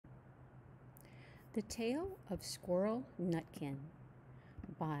The Tale of Squirrel Nutkin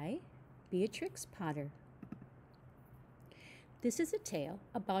by Beatrix Potter. This is a tale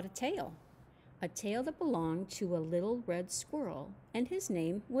about a tale that belonged to a little red squirrel, and his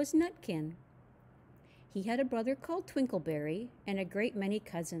name was Nutkin. He had a brother called Twinkleberry and a great many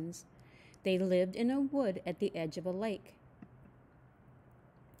cousins. They lived in a wood at the edge of a lake.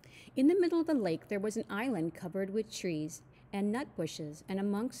 In the middle of the lake there was an island covered with trees and nut bushes, and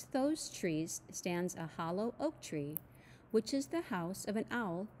amongst those trees stands a hollow oak tree, which is the house of an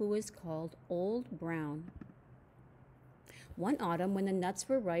owl who is called Old Brown. One autumn, when the nuts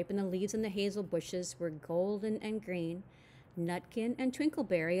were ripe and the leaves on the hazel bushes were golden and green, Nutkin and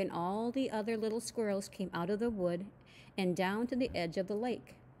Twinkleberry and all the other little squirrels came out of the wood and down to the edge of the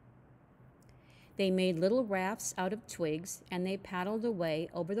lake. They made little rafts out of twigs, and they paddled away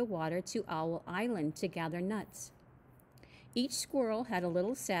over the water to Owl Island to gather nuts. Each squirrel had a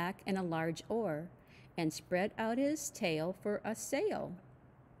little sack and a large oar, and spread out his tail for a sail.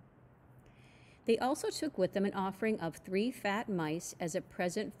 They also took with them an offering of 3 fat mice as a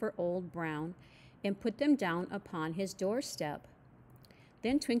present for Old Brown, and put them down upon his doorstep.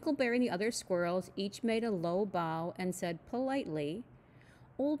 Then Twinkleberry and the other squirrels each made a low bow and said politely,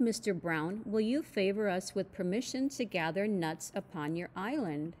 "Old Mr. Brown, will you favor us with permission to gather nuts upon your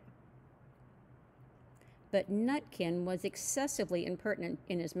island?" But Nutkin was excessively impertinent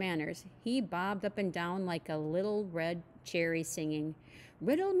in his manners. He bobbed up and down like a little red cherry, singing,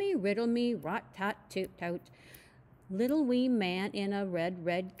 riddle me, rot-tot-toot-toot, little wee man in a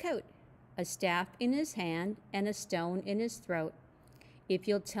red coat, a staff in his hand and a stone in his throat. If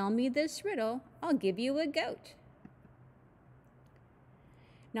you'll tell me this riddle, I'll give you a goat.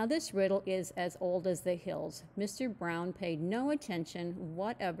 Now this riddle is as old as the hills. Mr. Brown paid no attention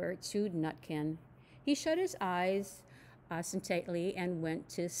whatever to Nutkin. He shut his eyes ostentately and went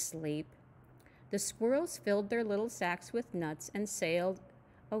to sleep. The squirrels filled their little sacks with nuts and sailed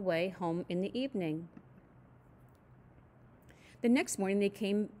away home in the evening. The next morning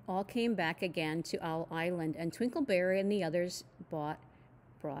they all came back again to Owl Island, and Twinkleberry and the others brought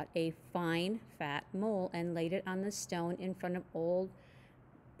a fine fat mole and laid it on the stone in front of Old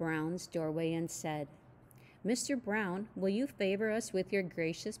Brown's doorway and said, "Mr. Brown, will you favor us with your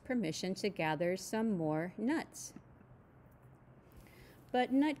gracious permission to gather some more nuts?"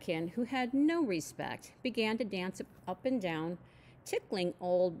 But Nutkin, who had no respect, began to dance up and down, tickling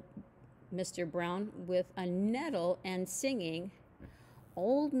Old Mr. Brown with a nettle and singing,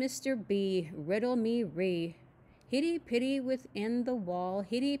 "Old Mr. B, riddle me ree, hitty-pitty within the wall,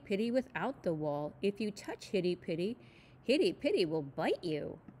 hitty-pitty without the wall. If you touch hitty-pitty, hitty-pitty will bite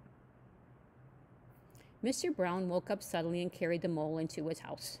you." Mr. Brown woke up suddenly and carried the mole into his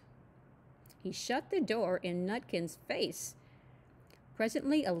house. He shut the door in Nutkin's face.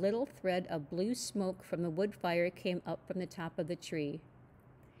 Presently a little thread of blue smoke from the wood fire came up from the top of the tree,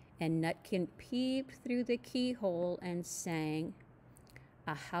 and Nutkin peeped through the keyhole and sang,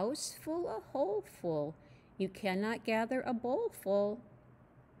 "A house full, a hole full, you cannot gather a bowl full."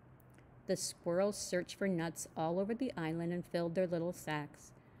 The squirrels searched for nuts all over the island and filled their little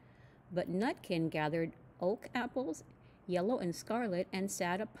sacks, but Nutkin gathered oak apples, yellow and scarlet, and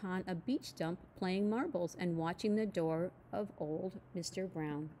sat upon a beech stump playing marbles and watching the door of Old Mr.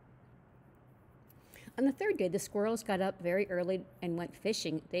 Brown. On the third day, the squirrels got up very early and went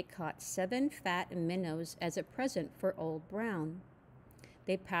fishing. They caught 7 fat minnows as a present for Old Brown.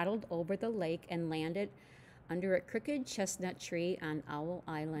 They paddled over the lake and landed under a crooked chestnut tree on Owl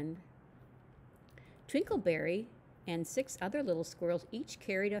Island. Twinkleberry and 6 other little squirrels each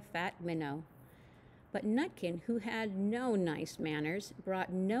carried a fat minnow. But Nutkin, who had no nice manners,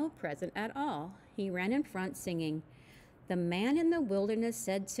 brought no present at all. He ran in front singing, "The man in the wilderness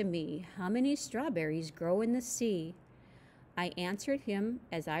said to me, 'How many strawberries grow in the sea?' I answered him,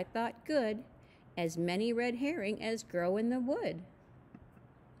 as I thought good, 'As many red herring as grow in the wood.'"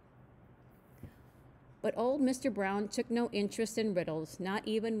 But Old Mr. Brown took no interest in riddles, not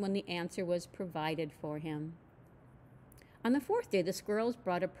even when the answer was provided for him. On the 4th day, the squirrels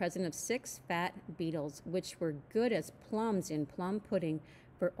brought a present of 6 fat beetles, which were good as plums in plum pudding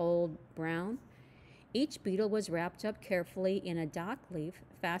for Old Brown. Each beetle was wrapped up carefully in a dock leaf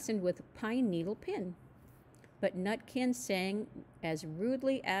fastened with a pine needle pin. But Nutkin sang as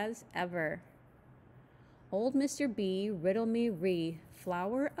rudely as ever, "Old Mr. B, riddle me ree,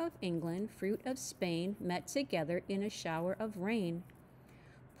 flower of England, fruit of Spain, met together in a shower of rain.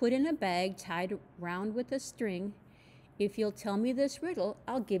 Put in a bag tied round with a string. If you'll tell me this riddle,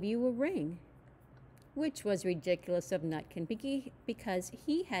 I'll give you a ring." Which was ridiculous of Nutkin because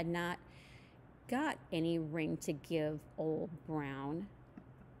he had not got any ring to give Old Brown.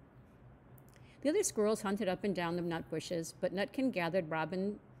 The other squirrels hunted up and down the nut bushes, but Nutkin gathered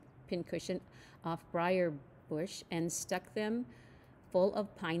robin pincushion off briar bush and stuck them full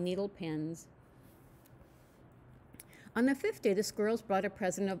of pine needle pins. On the 5th day, the squirrels brought a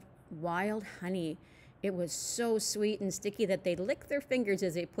present of wild honey. It was so sweet and sticky that they licked their fingers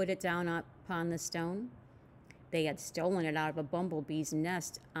as they put it down upon the stone. They had stolen it out of a bumblebee's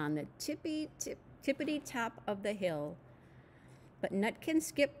nest on the tippity top of the hill. But Nutkin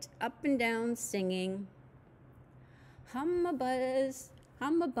skipped up and down singing, hum-a-buzz,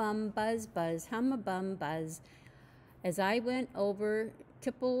 hum-a-bum, buzz, buzz, hum-a-bum, buzz. As I went over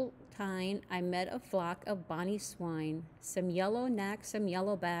Tipple-tine, I met a flock of bonny swine, some yellow nack, some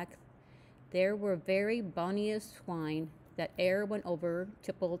yellow back. There were very bonniest swine that e'er went over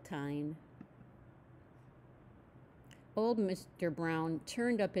Tipple-tine. Old Mr. Brown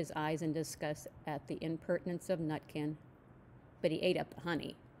turned up his eyes in disgust at the impertinence of Nutkin, but he ate up the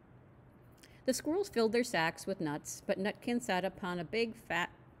honey. The squirrels filled their sacks with nuts, but Nutkin sat upon a big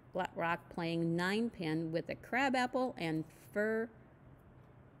fat flat rock playing ninepin with a crabapple and fir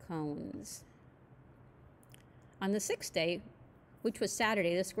cones. On the 6th day, which was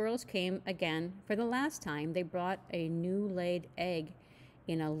Saturday, the squirrels came again for the last time. They brought a new laid egg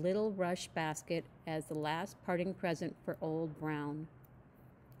in a little rush basket as the last parting present for Old Brown.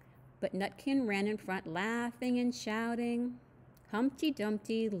 But Nutkin ran in front, laughing and shouting, Humpty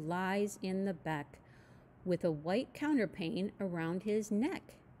Dumpty lies in the back, with a white counterpane around his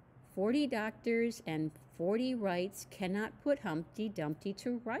neck. 40 doctors and 40 rights cannot put Humpty Dumpty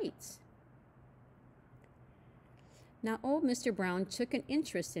to rights. Now old Mr. Brown took an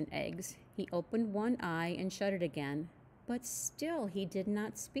interest in eggs. He opened one eye and shut it again, but still he did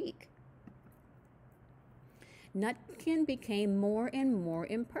not speak. Nutkin became more and more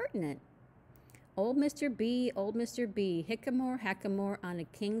impertinent. Old Mr. B, hickamore, hackamore on a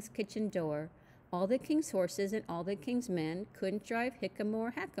king's kitchen door. All the king's horses and all the king's men couldn't drive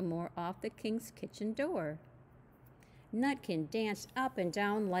hickamore, hackamore off the king's kitchen door. Nutkin danced up and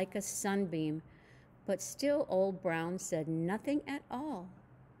down like a sunbeam, but still Old Brown said nothing at all.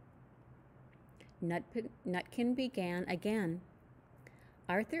 Nutkin began again.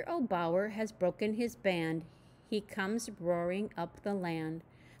 Arthur O'Bower has broken his band. He comes roaring up the land.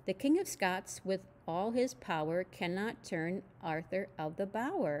 The King of Scots, with all his power, cannot turn Arthur of the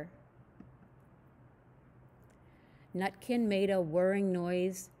Bower. Nutkin made a whirring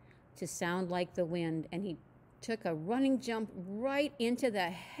noise to sound like the wind, and he took a running jump right into the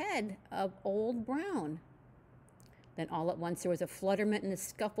head of Old Brown. Then all at once there was a flutterment and a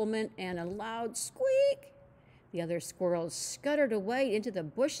scufflement and a loud squeak. The other squirrels scuttered away into the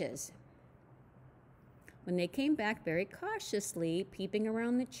bushes. When they came back very cautiously, peeping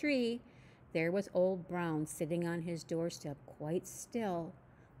around the tree, there was Old Brown sitting on his doorstep, quite still,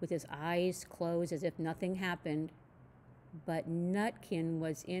 with his eyes closed as if nothing happened. But Nutkin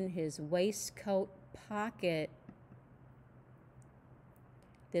was in his waistcoat pocket.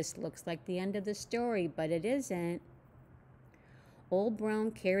 This looks like the end of the story, but it isn't. Old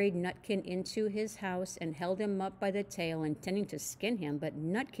Brown carried Nutkin into his house and held him up by the tail, intending to skin him, but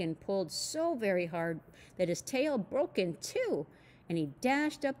Nutkin pulled so very hard that his tail broke in two, and he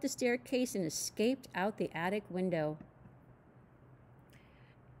dashed up the staircase and escaped out the attic window.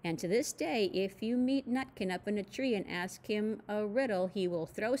 And to this day, if you meet Nutkin up in a tree and ask him a riddle, he will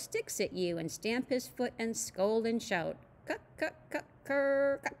throw sticks at you and stamp his foot and scold and shout, "Cuck, cuck, cuck,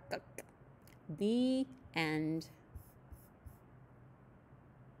 cur, cuck, cuck." The end.